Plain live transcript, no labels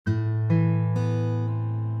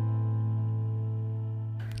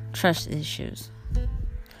Trust issues.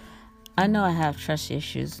 I know I have trust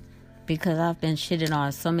issues because I've been shitted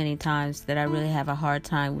on so many times that I really have a hard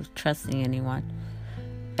time with trusting anyone.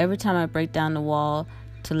 Every time I break down the wall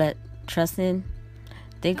to let trust in,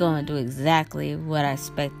 they go and do exactly what I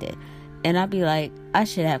expected. And I'd be like, I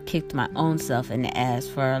should have kicked my own self in the ass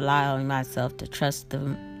for allowing myself to trust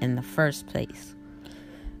them in the first place.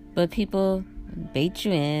 But people bait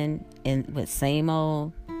you in with same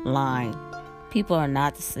old line. People are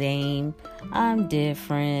not the same. I'm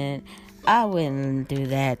different. I wouldn't do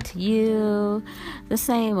that to you. The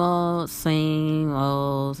same old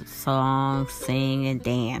song, sing and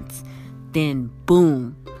dance. Then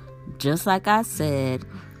boom, just like I said,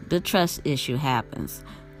 the trust issue happens.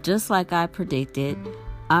 Just like I predicted,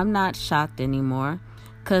 I'm not shocked anymore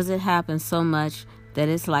because it happens so much that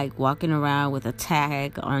it's like walking around with a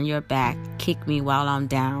tag on your back, kick me while I'm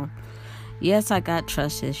down. Yes, I got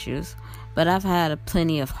trust issues, but I've had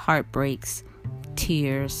plenty of heartbreaks,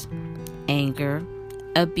 tears, anger,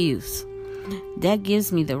 abuse. That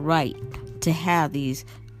gives me the right to have these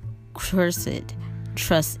cursed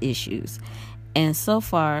trust issues. And so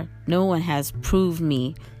far, no one has proved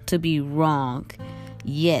me to be wrong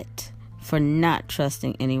yet for not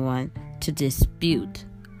trusting anyone to dispute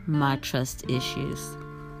my trust issues.